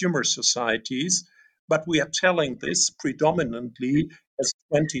consumer societies, but we are telling this predominantly as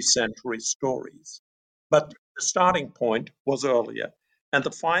 20th century stories. But the starting point was earlier. And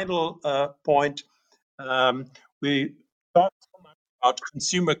the final point, we talked so much about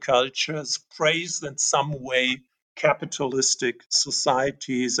consumer cultures, praised in some way capitalistic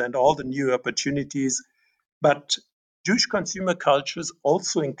societies and all the new opportunities. But Jewish consumer cultures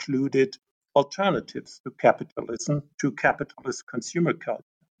also included alternatives to capitalism, to capitalist consumer culture.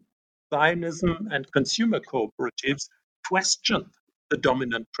 Zionism and consumer cooperatives questioned the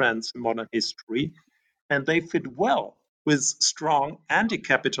dominant trends in modern history, and they fit well with strong anti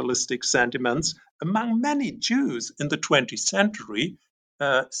capitalistic sentiments among many Jews in the 20th century.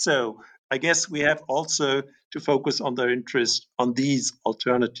 So I guess we have also to focus on their interest on these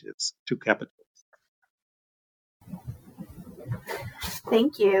alternatives to capitalism.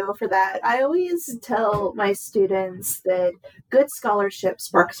 Thank you for that. I always tell my students that good scholarship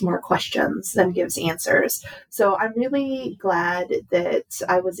sparks more questions than gives answers. So I'm really glad that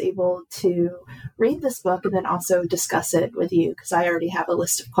I was able to read this book and then also discuss it with you, because I already have a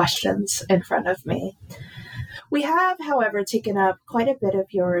list of questions in front of me. We have, however, taken up quite a bit of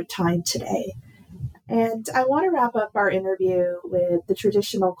your time today. And I want to wrap up our interview with the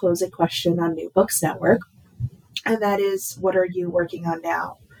traditional closing question on New Books Network. And that is, what are you working on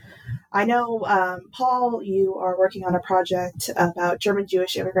now? I know, Paul, you are working on a project about German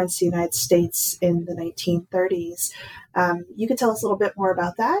Jewish immigrants to the United States in the 1930s. You could tell us a little bit more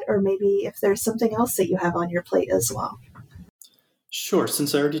about that, or maybe if there's something else that you have on your plate as well. Sure.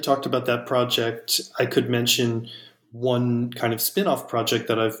 Since I already talked about that project, I could mention one kind of spin-off project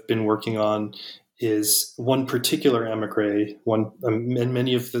that I've been working on is one particular emigre. And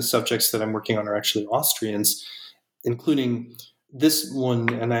many of the subjects that I'm working on are actually Austrians, including this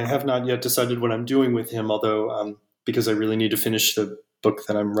one, and I have not yet decided what I'm doing with him, although because I really need to finish the book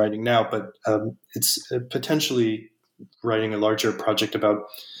that I'm writing now, but it's potentially writing a larger project about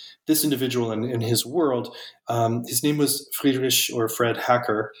this individual and his world. His name was Friedrich or Fred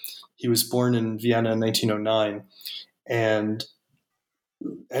Hacker. He was born in Vienna in 1909 and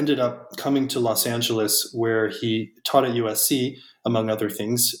ended up coming to Los Angeles, where he taught at USC, among other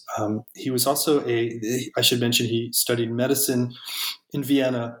things. He was also I should mention, he studied medicine in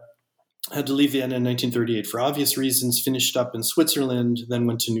Vienna, had to leave Vienna in 1938 for obvious reasons, finished up in Switzerland, then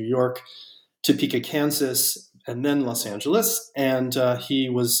went to New York, Topeka, Kansas, and then Los Angeles. And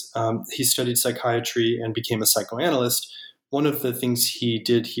he studied psychiatry and became a psychoanalyst. One of the things he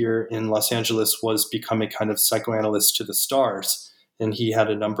did here in Los Angeles was become a kind of psychoanalyst to the stars. And he had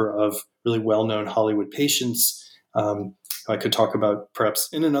a number of really well-known Hollywood patients. I could talk about perhaps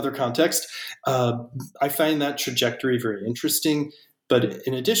in another context. I find that trajectory very interesting. But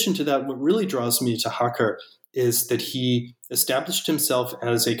in addition to that, what really draws me to Hacker is that he established himself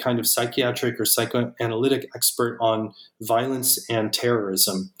as a kind of psychiatric or psychoanalytic expert on violence and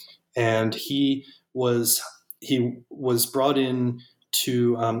terrorism. And he was brought in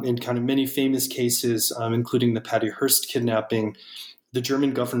to, in kind of many famous cases, including the Patty Hearst kidnapping. The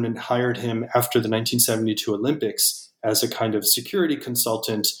German government hired him after the 1972 Olympics as a kind of security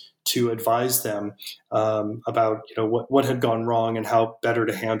consultant to advise them about what had gone wrong and how better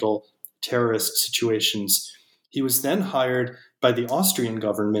to handle terrorist situations. He was then hired by the Austrian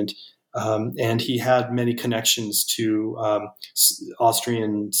government, and he had many connections to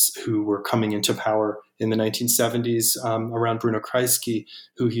Austrians who were coming into power in the 1970s around Bruno Kreisky,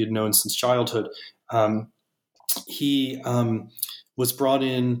 who he had known since childhood. He was brought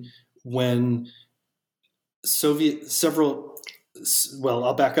in when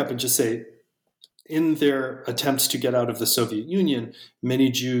I'll back up and just say, in their attempts to get out of the Soviet Union, many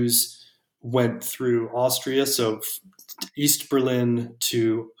Jews went through Austria, so East Berlin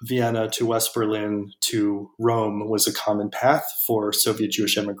to Vienna to West Berlin to Rome was a common path for Soviet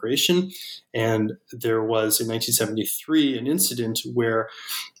Jewish emigration. And there was in 1973 an incident where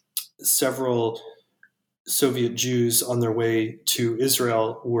several Soviet Jews on their way to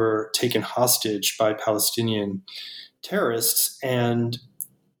Israel were taken hostage by Palestinian terrorists, and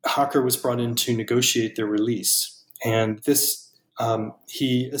Hacker was brought in to negotiate their release. And this,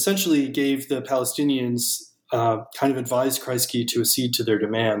 he essentially gave the Palestinians kind of advised Kreisky to accede to their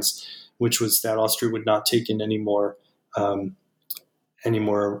demands, which was that Austria would not take in any more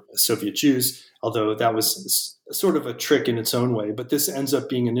Soviet Jews, although that was sort of a trick in its own way. But this ends up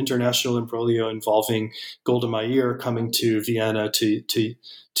being an international imbroglio involving Golda Meir coming to Vienna to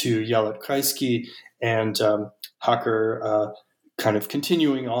yell at Kreisky, and Hacker kind of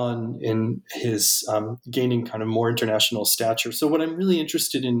continuing on in his gaining kind of more international stature. So what I'm really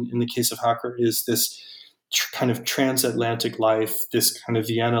interested in the case of Hacker is this kind of transatlantic life, this kind of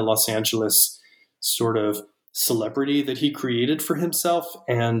Vienna, Los Angeles sort of celebrity that he created for himself.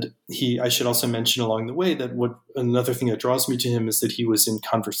 And I should also mention along the way that another thing that draws me to him is that he was in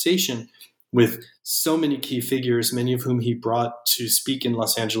conversation with so many key figures, many of whom he brought to speak in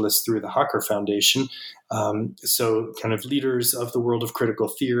Los Angeles through the Hacker Foundation. So kind of leaders of the world of critical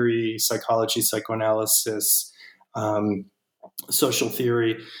theory, psychology, psychoanalysis, social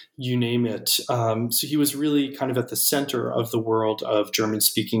theory, you name it. So he was really kind of at the center of the world of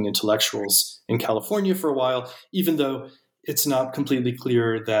German-speaking intellectuals in California for a while, even though it's not completely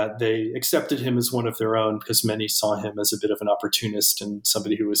clear that they accepted him as one of their own, because many saw him as a bit of an opportunist and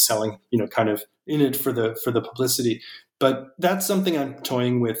somebody who was selling, kind of in it for the publicity. But that's something I'm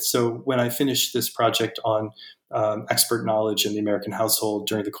toying with. So when I finish this project on expert knowledge in the American household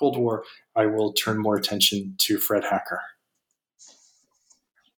during the Cold War, I will turn more attention to Fred Hacker.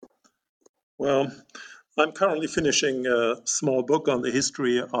 Well, I'm currently finishing a small book on the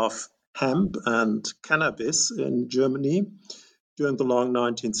history of hemp and cannabis in Germany during the long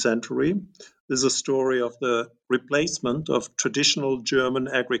 19th century. This is a story of the replacement of traditional German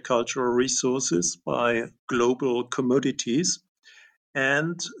agricultural resources by global commodities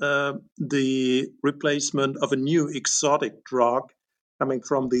and the replacement of a new exotic drug coming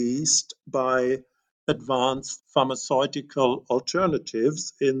from the East by advanced pharmaceutical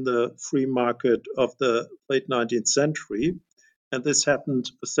alternatives in the free market of the late 19th century. And this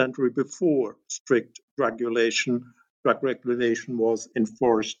happened a century before strict drug regulation was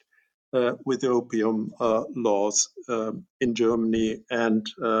enforced with opium laws in Germany and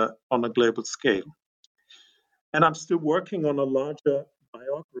on a global scale. And I'm still working on a larger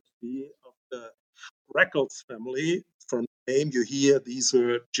biography of the Reckles family. From the name you hear, these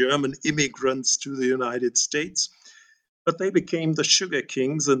are German immigrants to the United States. But they became the sugar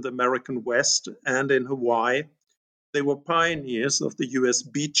kings in the American West and in Hawaii. They were pioneers of the US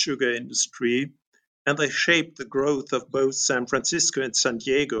beet sugar industry, and they shaped the growth of both San Francisco and San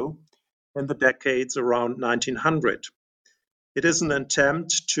Diego in the decades around 1900. It is an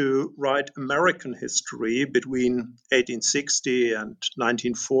attempt to write American history between 1860 and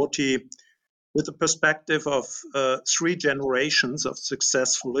 1940 with the perspective of 3 generations of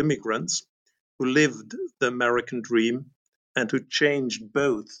successful immigrants who lived the American dream and who changed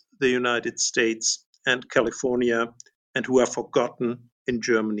both the United States and California, and who are forgotten in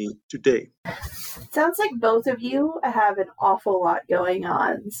Germany today. Sounds like both of you have an awful lot going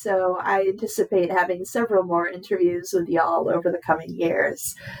on, so I anticipate having several more interviews with y'all over the coming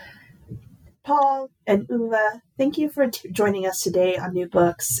years. Paul and Uwe, thank you for joining us today on New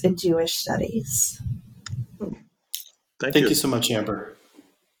Books in Jewish Studies. Thank you so much, Amber.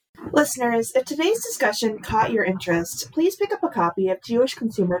 Listeners, if today's discussion caught your interest, please pick up a copy of Jewish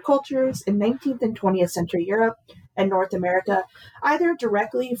Consumer Cultures in 19th and 20th Century Europe and North America, either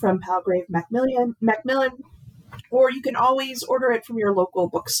directly from Palgrave Macmillan, or you can always order it from your local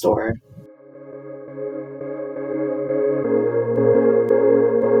bookstore.